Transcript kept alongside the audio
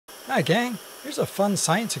Hi gang, here's a fun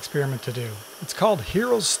science experiment to do. It's called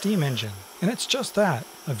Hero's steam engine, and it's just that,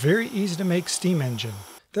 a very easy to make steam engine.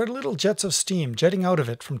 There are little jets of steam jetting out of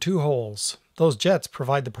it from two holes. Those jets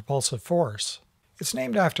provide the propulsive force. It's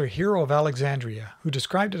named after Hero of Alexandria, who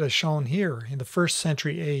described it as shown here in the 1st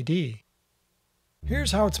century AD.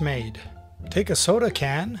 Here's how it's made. Take a soda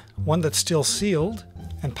can, one that's still sealed,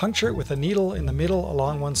 and puncture it with a needle in the middle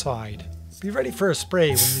along one side. Be ready for a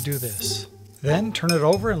spray when you do this. Then turn it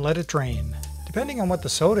over and let it drain. Depending on what the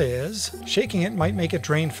soda is, shaking it might make it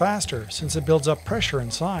drain faster since it builds up pressure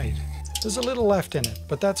inside. There's a little left in it,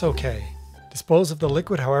 but that's okay. Dispose of the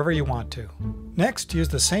liquid however you want to. Next, use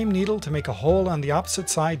the same needle to make a hole on the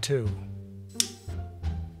opposite side too.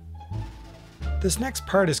 This next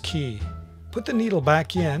part is key. Put the needle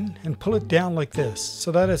back in and pull it down like this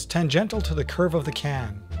so that it's tangential to the curve of the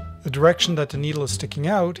can. The direction that the needle is sticking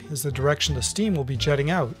out is the direction the steam will be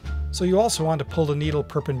jetting out, so you also want to pull the needle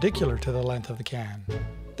perpendicular to the length of the can.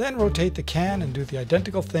 Then rotate the can and do the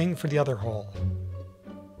identical thing for the other hole.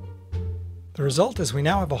 The result is we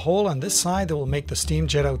now have a hole on this side that will make the steam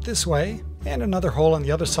jet out this way, and another hole on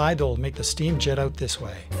the other side that will make the steam jet out this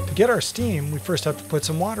way. To get our steam, we first have to put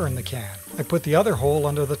some water in the can. I put the other hole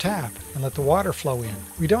under the tap and let the water flow in.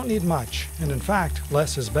 We don't need much, and in fact,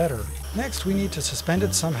 less is better. Next, we need to suspend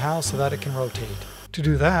it somehow so that it can rotate. To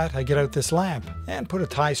do that, I get out this lamp and put a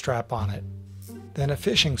tie strap on it. Then a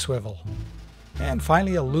fishing swivel. And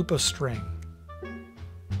finally a loop of string.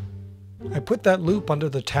 I put that loop under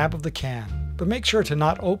the tab of the can, but make sure to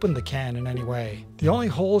not open the can in any way. The only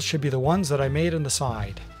holes should be the ones that I made in the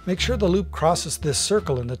side. Make sure the loop crosses this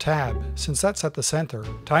circle in the tab, since that's at the center.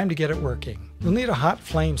 Time to get it working. You'll need a hot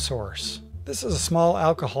flame source. This is a small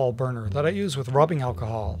alcohol burner that I use with rubbing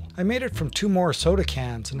alcohol. I made it from 2 more soda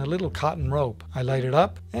cans and a little cotton rope. I light it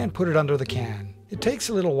up and put it under the can. It takes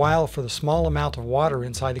a little while for the small amount of water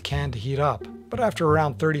inside the can to heat up, but after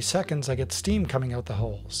around 30 seconds I get steam coming out the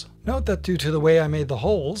holes. Note that due to the way I made the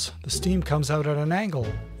holes, the steam comes out at an angle,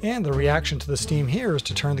 and the reaction to the steam here is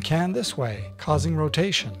to turn the can this way, causing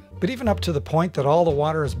rotation. But even up to the point that all the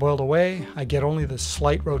water is boiled away, I get only this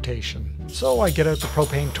slight rotation. So I get out the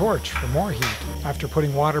propane torch for more heat. After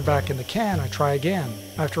putting water back in the can, I try again.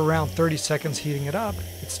 After around 30 seconds heating it up,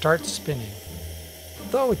 it starts spinning.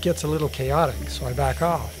 Though it gets a little chaotic, so I back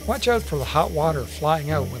off. Watch out for the hot water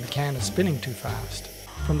flying out when the can is spinning too fast.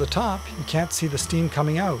 From the top, you can't see the steam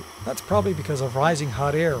coming out. That's probably because of rising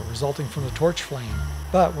hot air resulting from the torch flame.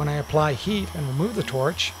 But when I apply heat and remove the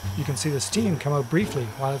torch, you can see the steam come out briefly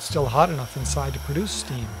while it's still hot enough inside to produce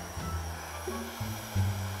steam.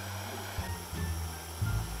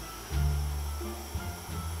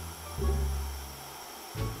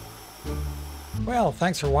 Well,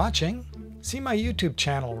 thanks for watching. See my YouTube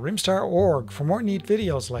channel, rimstar.org, for more neat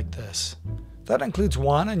videos like this. That includes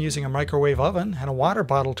one on using a microwave oven and a water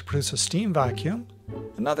bottle to produce a steam vacuum,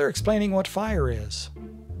 another explaining what fire is,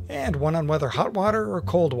 and one on whether hot water or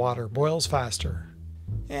cold water boils faster.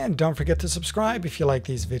 And don't forget to subscribe if you like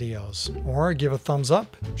these videos, or give a thumbs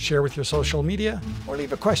up, share with your social media, or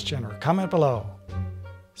leave a question or comment below.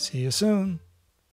 See you soon!